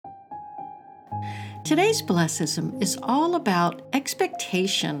Today's Blessism is all about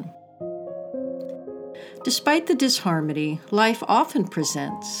expectation. Despite the disharmony life often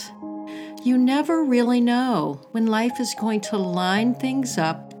presents, you never really know when life is going to line things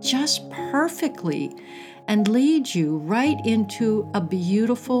up just perfectly and lead you right into a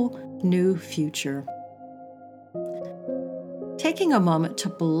beautiful new future. Taking a moment to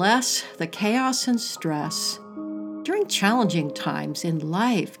bless the chaos and stress during challenging times in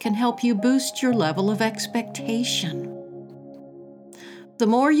life can help you boost your level of expectation. The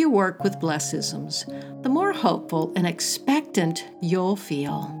more you work with Blessisms, the more hopeful and expectant you'll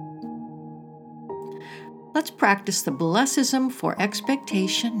feel. Let's practice the Blessism for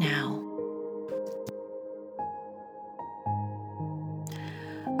expectation now.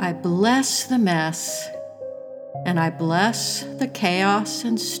 I bless the mess, and I bless the chaos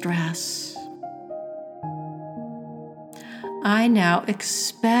and stress. I now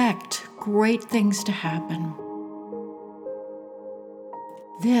expect great things to happen.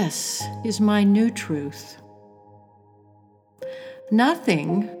 This is my new truth.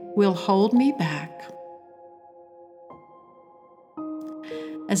 Nothing will hold me back.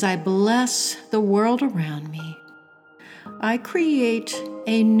 As I bless the world around me, I create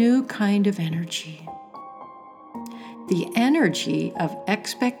a new kind of energy, the energy of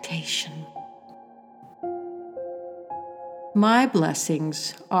expectation. My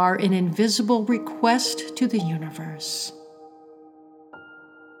blessings are an invisible request to the universe.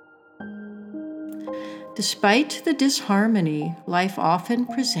 Despite the disharmony life often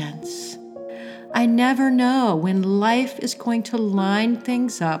presents, I never know when life is going to line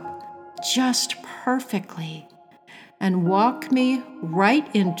things up just perfectly and walk me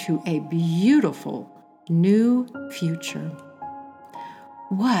right into a beautiful new future.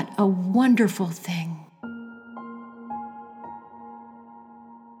 What a wonderful thing!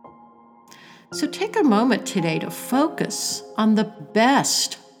 So take a moment today to focus on the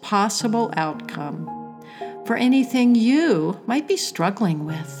best possible outcome for anything you might be struggling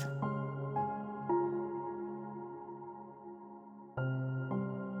with.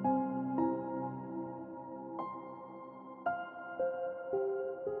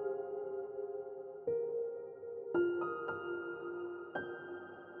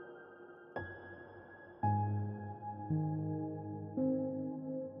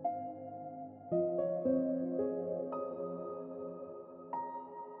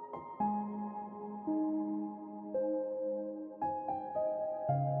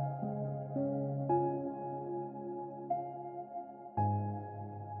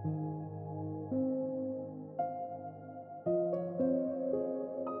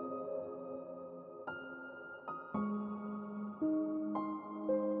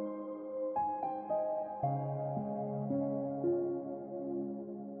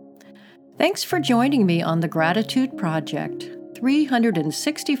 Thanks for joining me on the Gratitude Project,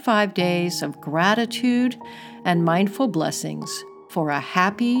 365 days of gratitude and mindful blessings for a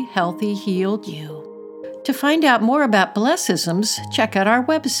happy, healthy, healed you. To find out more about Blessisms, check out our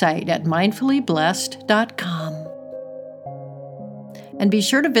website at mindfullyblessed.com. And be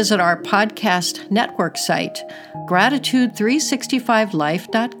sure to visit our podcast network site,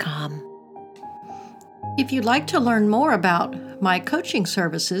 gratitude365life.com. If you'd like to learn more about my coaching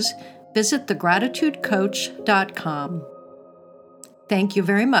services, visit thegratitudecoach.com. Thank you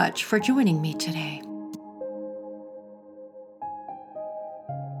very much for joining me today.